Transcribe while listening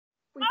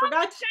We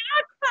forgot.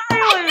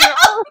 Stockpiling.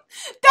 Oh,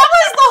 that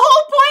was the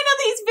whole point of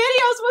these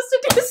videos, was to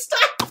do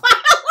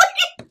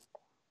stockpiling.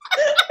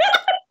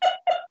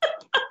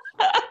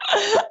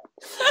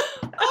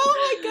 Oh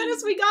my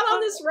goodness, we got on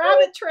this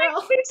rabbit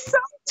trail. We've so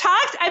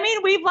talked. I mean,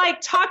 we've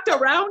like talked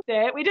around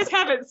it. We just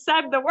haven't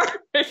said the word.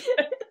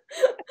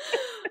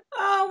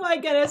 Oh my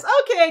goodness.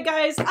 Okay,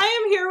 guys, I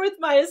am here with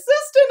my assistant,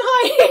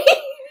 Heidi.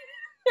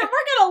 And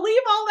we're going to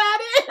leave all that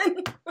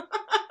in.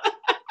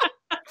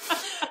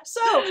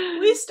 So,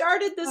 we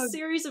started this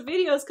series of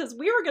videos because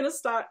we were going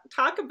to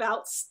talk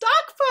about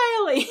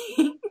stockpiling.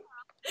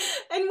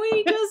 And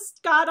we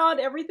just got on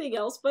everything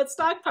else but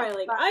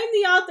stockpiling. I'm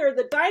the author of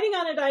the Dining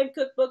on a Dime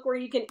cookbook, where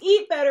you can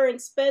eat better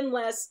and spend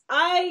less.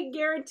 I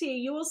guarantee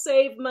you will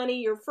save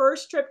money your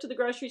first trip to the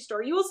grocery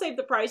store. You will save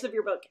the price of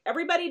your book.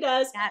 Everybody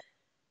does.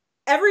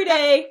 Every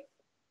day.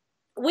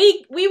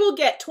 We will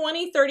get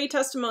 20, 30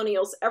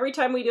 testimonials every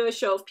time we do a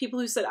show of people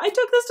who said, I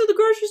took this to the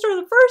grocery store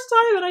the first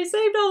time and I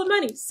saved all the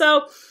money.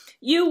 So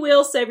you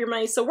will save your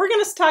money. So we're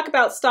going to talk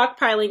about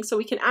stockpiling so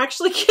we can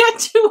actually get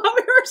to what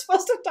we were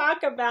supposed to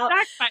talk about.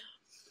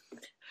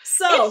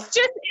 So it's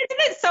just,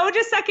 isn't it so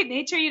just second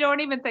nature? You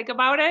don't even think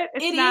about it.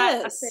 It's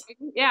not a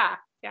thing. Yeah.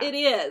 It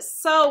is.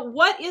 So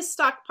what is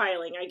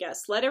stockpiling, I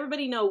guess? Let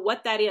everybody know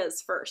what that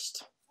is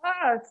first.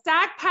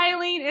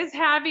 Stockpiling is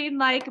having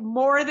like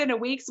more than a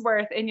week's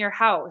worth in your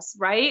house,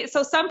 right?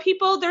 So some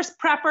people, there's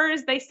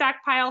preppers, they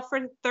stockpile for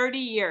 30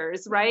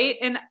 years, right?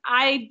 And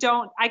I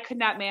could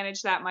not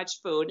manage that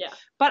much food. Yeah.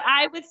 But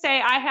I would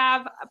say I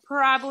have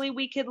probably,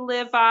 we could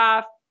live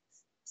off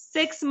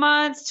 6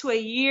 months to a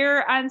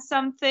year on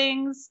some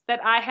things that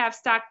I have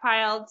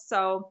stockpiled.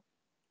 So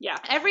yeah,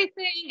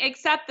 everything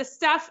except the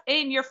stuff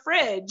in your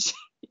fridge,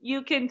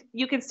 you can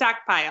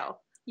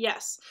stockpile.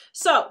 Yes.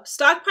 So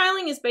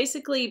stockpiling is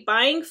basically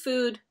buying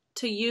food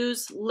to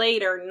use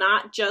later,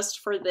 not just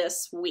for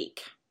this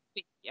week.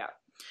 Yeah.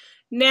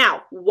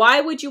 Now, why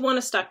would you want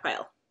to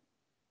stockpile?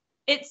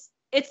 It's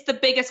the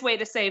biggest way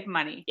to save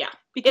money. Yeah.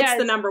 Because it's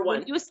the number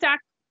one.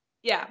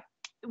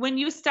 When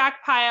you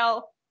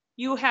stockpile,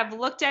 you have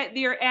looked at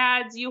your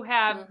ads, you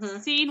have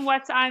seen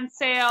what's on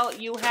sale,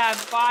 you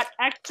have bought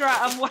extra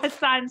of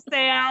what's on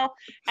sale,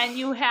 and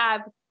you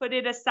have put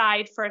it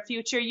aside for a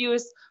future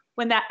use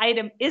when that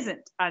item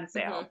isn't on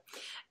sale.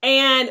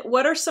 And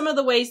what are some of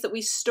the ways that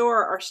we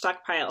store our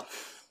stockpile?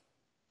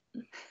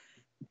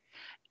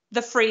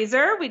 The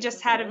freezer, we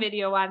just had a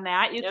video on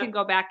that. You can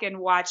go back and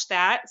watch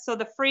that. So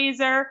the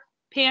freezer,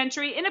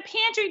 pantry, and a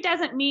pantry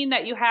doesn't mean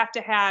that you have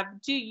to have,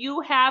 do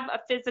you have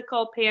a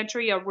physical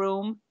pantry, a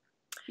room?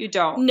 You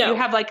don't. No. You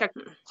have like a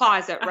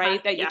closet,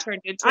 right? That you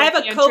turned into I have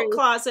a coat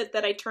closet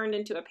that I turned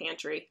into a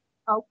pantry.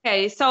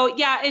 Okay. So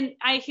yeah, and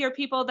I hear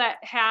people that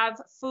have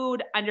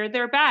food under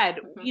their bed,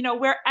 you know,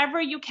 wherever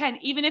you can,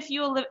 even if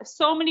you live,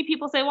 so many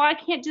people say, well, I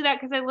can't do that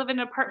because I live in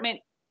an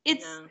apartment.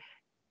 It's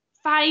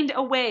find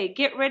a way,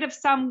 get rid of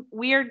some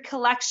weird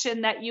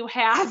collection that you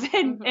have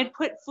and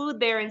put food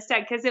there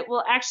instead, because it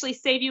will actually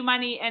save you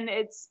money and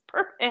it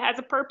has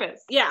a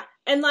purpose. Yeah.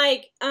 And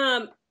like,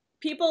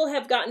 people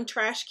have gotten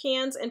trash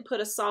cans and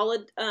put a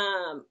solid,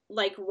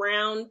 like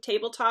round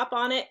tabletop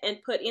on it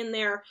and put in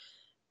there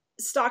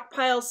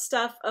stockpile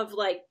stuff of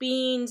like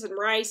beans and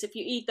rice. If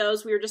you eat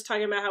those, we were just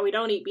talking about how we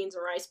don't eat beans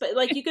and rice, but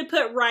like you could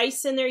put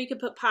rice in there, you could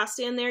put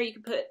pasta in there, you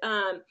could put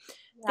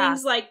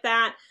things like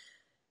that.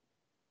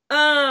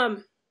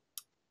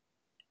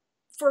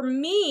 For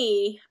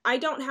me, I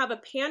don't have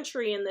a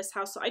pantry in this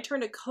house, so I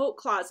turned a coat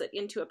closet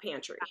into a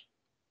pantry.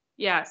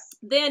 Yes.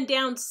 Then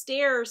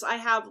downstairs I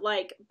have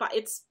like,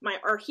 it's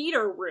our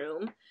heater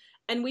room.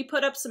 And we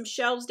put up some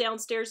shelves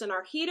downstairs in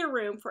our heater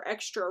room for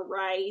extra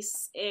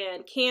rice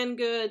and canned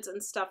goods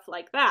and stuff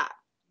like that.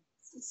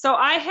 So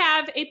I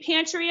have a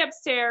pantry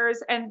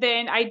upstairs, and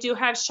then I do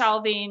have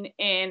shelving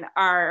in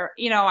our,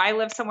 you know, I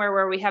live somewhere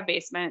where we have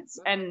basements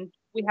and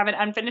we have an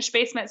unfinished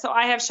basement. So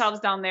I have shelves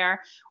down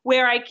there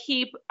where I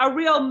keep a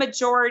real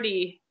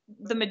majority,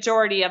 the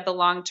majority of the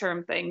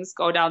long-term things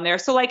go down there.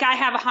 So like I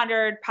have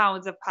 100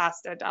 pounds of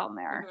pasta down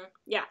there.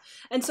 Yeah.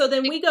 And so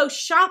then we go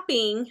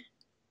shopping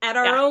at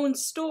our own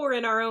store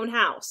in our own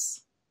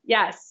house.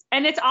 Yes.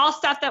 And it's all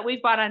stuff that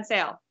we've bought on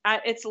sale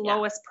at its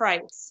lowest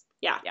price.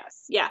 Yeah.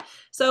 Yes. Yeah.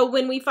 So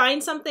when we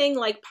find something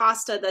like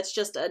pasta that's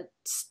just a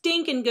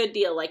stinking good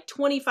deal, like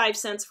 25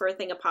 cents for a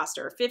thing of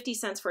pasta or 50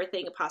 cents for a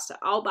thing of pasta,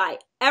 I'll buy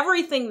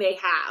everything they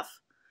have,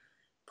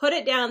 put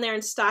it down there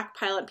and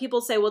stockpile it. People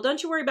say, well,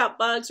 don't you worry about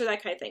bugs or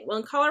that kind of thing. Well,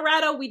 in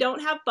Colorado, we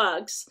don't have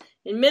bugs.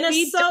 In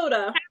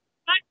Minnesota...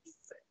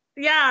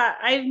 Yeah,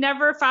 I've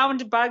never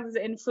found bugs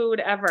in food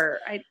ever.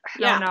 I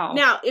don't know.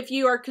 Now, if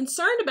you are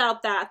concerned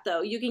about that,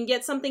 though, you can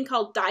get something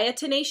called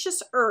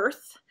diatomaceous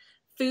earth,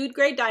 food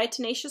grade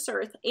diatomaceous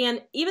earth.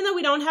 And even though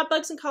we don't have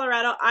bugs in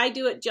Colorado, I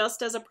do it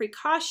just as a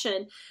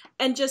precaution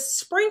and just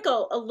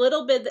sprinkle a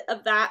little bit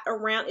of that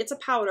around. It's a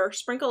powder.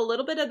 Sprinkle a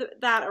little bit of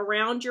that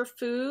around your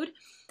food,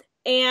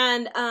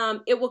 and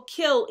it will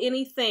kill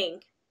anything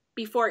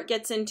before it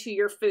gets into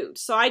your food.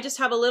 So I just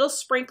have a little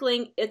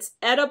sprinkling. It's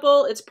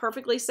edible. It's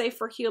perfectly safe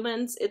for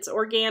humans. It's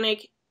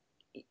organic.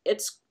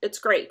 it's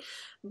great.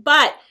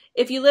 But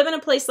if you live in a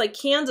place like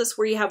Kansas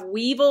where you have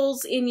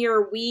weevils in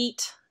your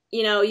wheat,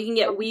 you know, you can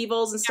get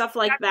weevils and stuff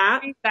like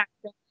that.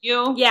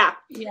 Yeah.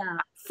 Yeah.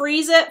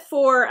 Freeze it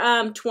for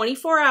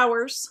 24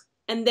 hours,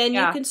 and then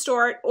you can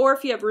store it. Or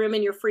if you have room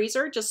in your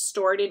freezer, just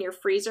store it in your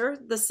freezer.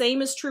 The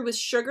same is true with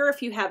sugar.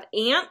 If you have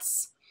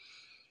ants,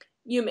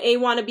 you may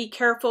want to be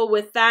careful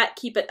with that.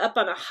 Keep it up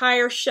on a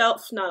higher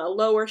shelf, not a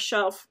lower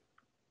shelf.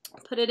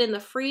 Put it in the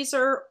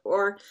freezer,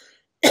 or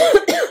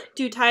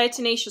do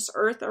diatomaceous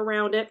earth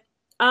around it.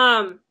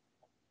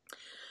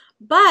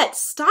 But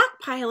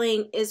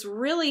stockpiling is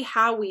really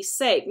how we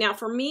save. Now,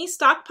 for me,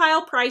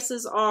 stockpile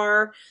prices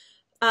are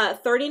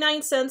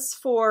 39 cents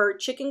for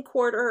chicken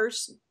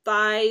quarters,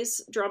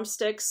 thighs,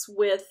 drumsticks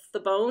with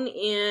the bone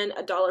in,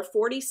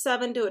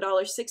 $1.47 to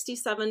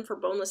 $1.67 for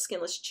boneless,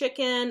 skinless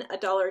chicken,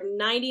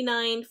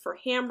 $1.99 for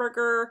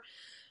hamburger,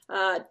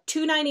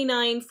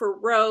 $2.99 for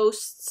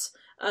roasts.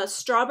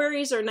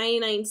 Strawberries are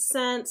 99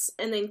 cents,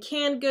 and then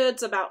canned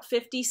goods about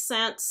 50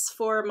 cents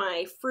for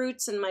my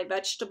fruits and my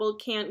vegetable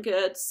canned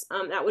goods.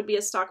 That would be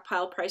a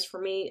stockpile price for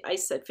me. I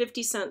said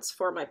 50 cents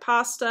for my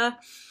pasta.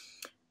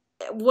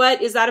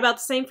 What, is that about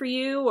the same for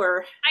you,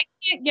 or? I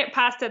can't get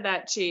pasta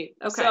that cheap.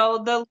 Okay.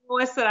 So the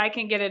lowest that I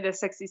can get it is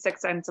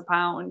 66 cents a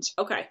pound.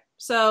 Okay.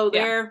 So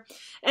there,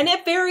 and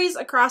it varies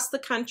across the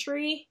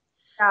country.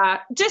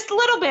 Just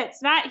little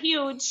bits, not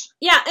huge.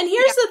 Yeah, and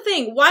here's the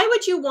thing. Why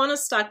would you want to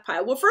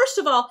stockpile? Well, first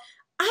of all,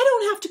 I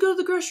don't have to go to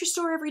the grocery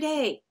store every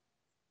day.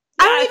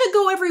 I don't even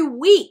go every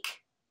week.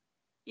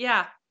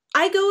 Yeah.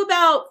 I go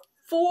about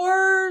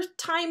 4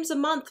 times a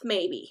month,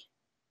 maybe.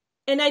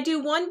 And I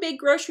do one big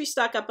grocery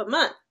stock up a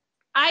month.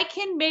 I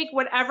can make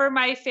whatever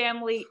my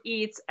family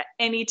eats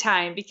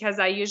anytime because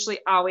I usually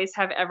always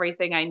have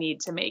everything I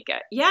need to make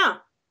it. Yeah.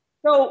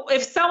 So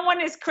if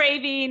someone is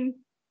craving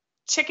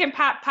chicken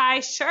pot pie,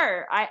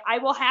 sure. I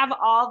will have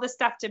all the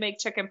stuff to make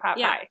chicken pot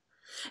pie.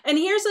 And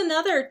here's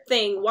another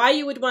thing why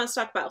you would want to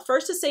stockpile.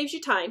 First, it saves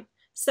you time.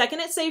 Second,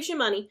 it saves you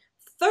money.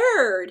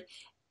 Third,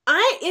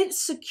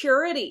 it's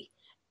security.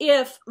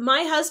 If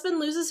my husband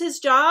loses his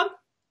job,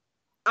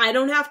 I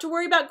don't have to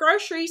worry about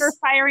groceries. You're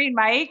firing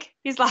Mike.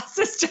 He's lost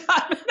his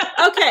job.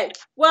 Okay.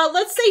 Well,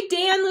 let's say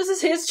Dan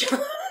loses his job.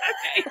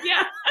 Okay,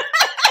 yeah.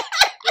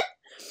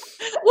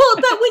 Well,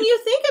 but when you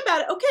think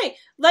about it, okay,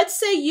 let's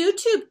say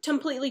YouTube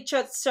completely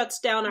shuts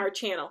down our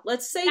channel.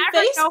 Let's say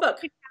Facebook.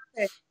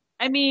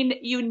 I mean,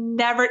 you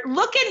never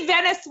look at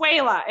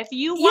Venezuela. If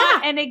you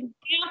want an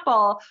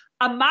example,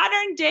 a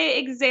modern day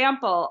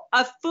example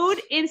of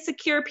food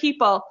insecure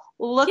people,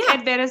 look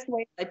at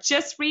Venezuela.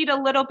 Just read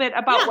a little bit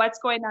about what's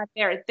going on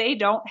there. They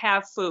don't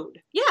have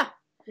food. Yeah.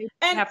 They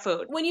don't have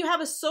food. When you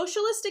have a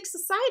socialistic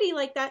society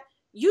like that,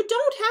 you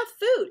don't have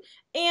food.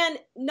 And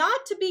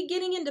not to be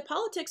getting into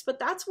politics, but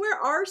that's where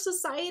our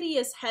society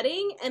is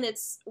heading. And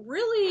it's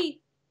really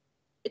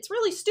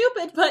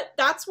stupid, but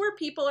that's where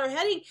people are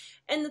heading.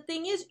 And the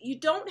thing is, you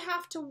don't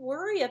have to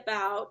worry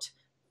about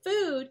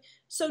food.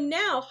 So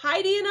now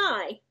Heidi and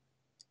I'm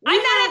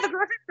not at the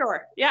grocery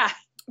store. Yeah.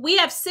 We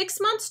have 6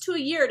 months to a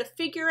year to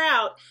figure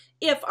out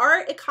if our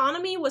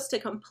economy was to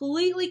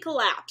completely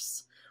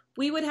collapse.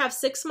 We would have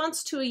 6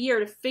 months to a year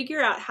to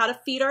figure out how to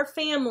feed our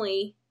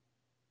family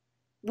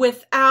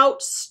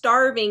without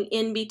starving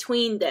in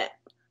between that.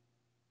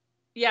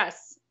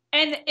 Yes.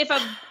 And if a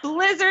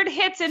blizzard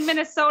hits in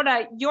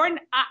Minnesota,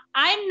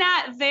 I'm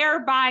not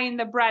there buying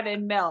the bread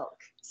and milk.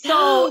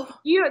 So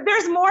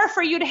there's more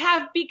for you to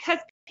have because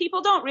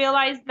people don't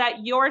realize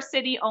that your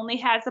city only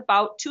has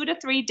about 2 to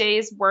 3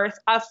 days worth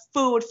of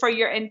food for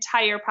your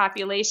entire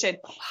population.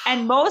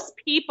 And most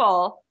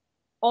people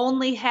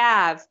only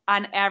have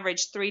on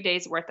average 3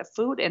 days worth of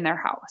food in their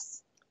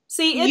house.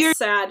 See, it's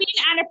sad.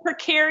 You're on a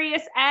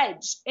precarious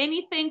edge.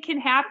 Anything can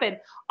happen.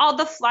 All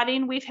the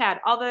flooding we've had,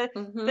 all the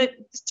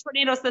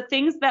tornadoes, the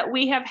things that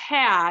we have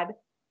had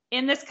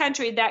in this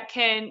country that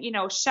can,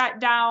 shut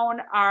down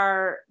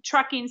our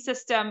trucking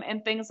system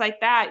and things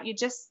like that.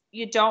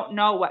 You don't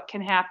know what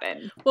can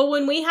happen. Well,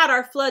 when we had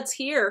our floods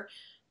here,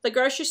 the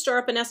grocery store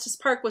up in Estes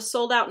Park was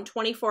sold out in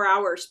 24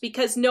 hours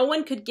because no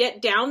one could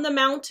get down the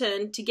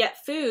mountain to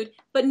get food,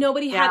 but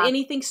nobody had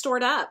anything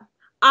stored up.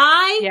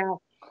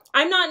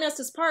 I'm not in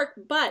Estes Park,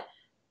 but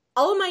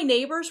all of my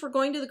neighbors were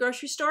going to the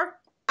grocery store.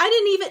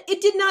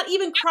 It did not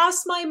even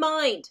cross my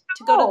mind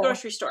to go to the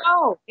grocery store.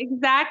 Oh,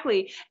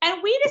 exactly.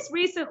 And we just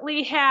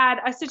recently had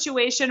a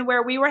situation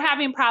where we were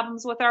having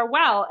problems with our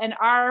well. And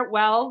our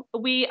well,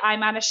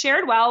 I'm on a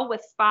shared well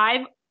with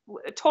a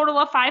total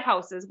of 5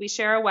 houses. We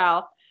share a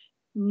well.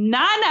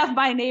 None of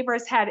my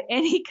neighbors had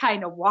any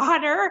kind of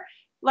water.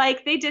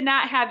 Like they did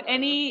not have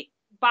any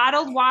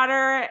bottled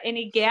water,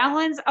 any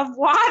gallons of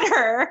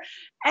water.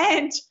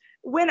 And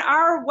when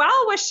our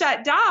well was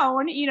shut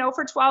down,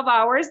 for 12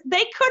 hours,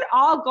 they could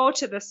all go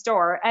to the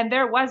store and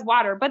there was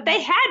water, but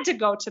they had to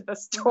go to the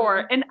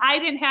store and I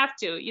didn't have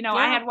to.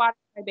 I had water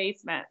in my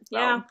basement. So.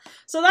 Yeah.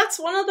 So that's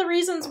one of the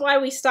reasons why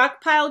we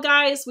stockpile,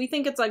 guys. We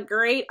think it's a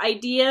great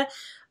idea.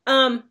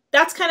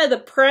 That's kind of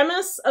the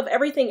premise of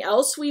everything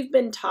else we've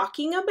been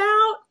talking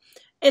about.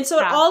 And so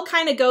it all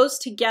kind of goes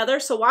together.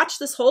 So watch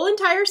this whole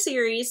entire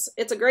series.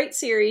 It's a great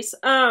series.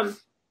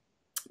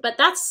 But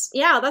that's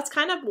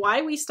kind of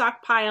why we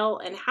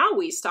stockpile and how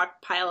we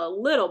stockpile a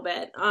little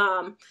bit.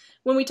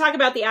 When we talk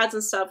about the ads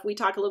and stuff, we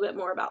talk a little bit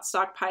more about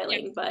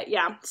stockpiling. Yeah. But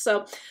yeah,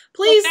 so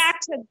please. Go back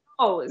to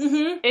those.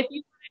 If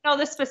you know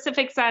the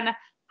specifics on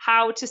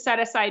how to set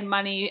aside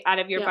money out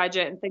of your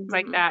budget and things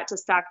like that to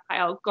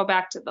stockpile, go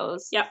back to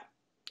those. Yeah.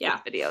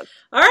 Videos.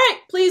 All right.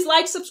 Please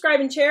like, subscribe,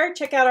 and share.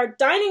 Check out our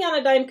Dining on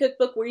a Dime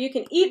cookbook where you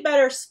can eat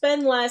better,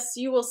 spend less.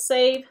 You will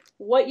save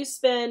what you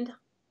spend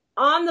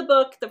on the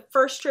book, the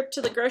first trip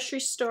to the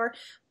grocery store.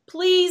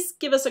 Please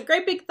give us a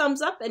great big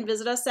thumbs up and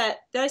visit us at,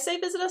 did I say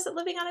visit us at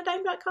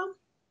livingonadime.com?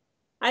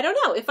 I don't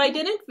know. If I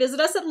didn't, visit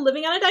us at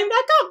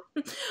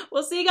livingonadime.com.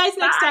 We'll see you guys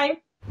next time.